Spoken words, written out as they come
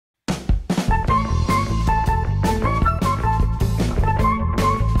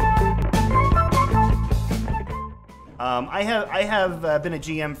I have been a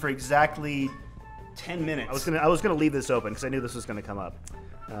GM for exactly 10 minutes. I was gonna leave this open because I knew this was gonna come up.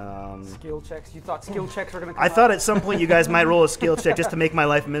 Skill checks. You thought skill checks were gonna come I up? thought at some point you guys might roll a skill check just to make my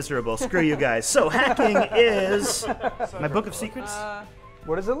life miserable. Screw you guys. So hacking is my book of secrets.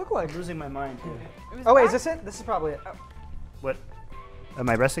 What does it look like? I'm losing my mind. Oh wait, is this it? This is probably it. Oh. What? Am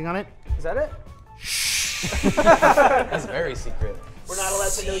I resting on it? Is that it? That's very secret. We're not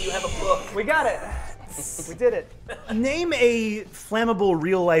allowed to know you have a book. We got it. We did it. Name a flammable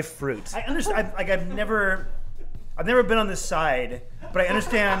real life fruit. I understand. I've never been on this side, but I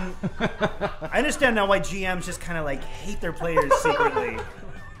understand. I understand now why GMs just kind of like hate their players secretly.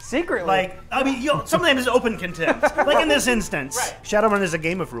 Secretly? Like, I mean, sometimes it's open contempt. Like in this instance, right. Shadowrun is a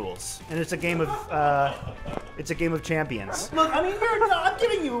game of rules, and it's a game of champions. Look, I mean, I'm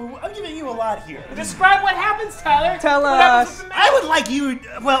giving you a lot here. Describe what happens, Tyler. Tell us. I would like you.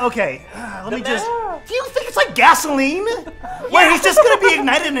 Well, okay. Let me just. Do you think it's like gasoline, where he's just gonna be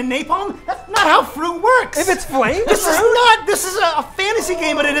ignited in napalm? That's not how fruit works. If it's flame, this is not. This is a fantasy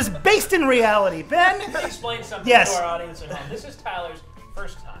game, but it is based in reality. Ben, explain something yes. to our audience at home. This is Tyler's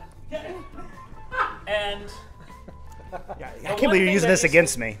first time. And I can't believe you're using this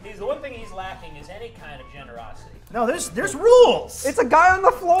against me. The one thing he's lacking is any kind of generosity. No, there's rules. It's a guy on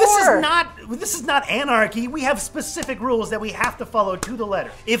the floor. This is not anarchy. We have specific rules that we have to follow to the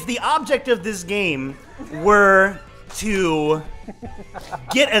letter. If the object of this game were to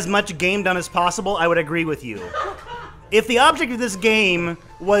get as much game done as possible, I would agree with you. If the object of this game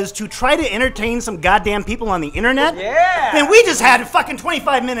was to try to entertain some goddamn people on the internet, then we just had fucking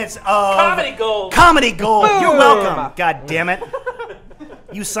 25 minutes of comedy gold. Comedy gold. Boom. You're welcome. God damn it.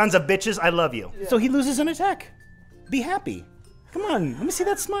 You sons of bitches, I love you. Yeah. So he loses an attack. Be happy. Come on, let me see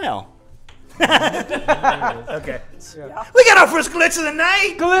that smile. Okay. Yeah. We got our first glitch of the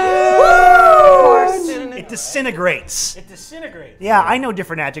night. Glitch. It disintegrates. It disintegrates. Yeah, I know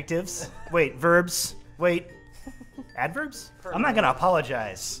different adjectives. Wait, verbs. Wait. Adverbs? I'm not gonna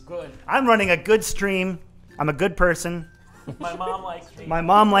apologize. Good. I'm running a good stream. I'm a good person. My mom likes me. My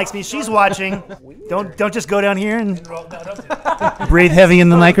mom likes me. She's watching. Don't just go down here and breathe heavy in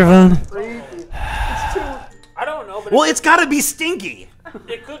the microphone. I don't know. But well, it's gotta be stinky.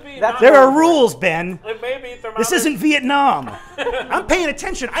 It could be. There are rules, Ben. It may be thermometer. This isn't Vietnam. I'm paying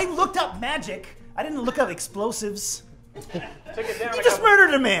attention. I looked up magic. I didn't look up explosives. Took it down. You just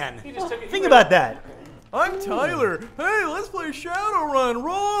murdered a man. Think about that. I'm Tyler. Hey, let's play Shadowrun.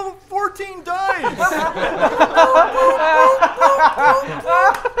 Roll 14 dice.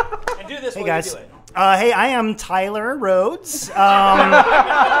 And do this hey while guys. you do it. Hey, I am Tyler Rhodes.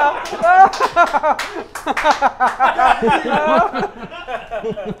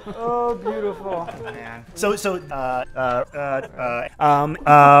 Oh, beautiful. Man. So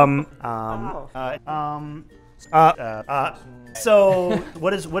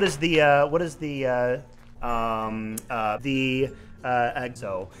what is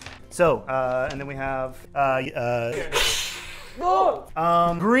and then we have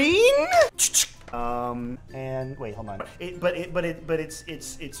green. And wait, hold on.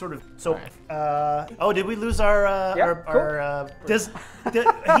 It's sort of so. Oh, did we lose our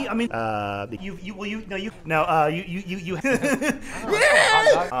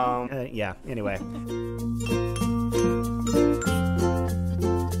yeah. Anyway.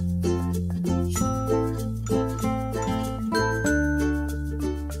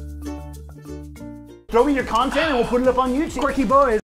 Throw me your content and we'll put it up on YouTube. Quirky boys.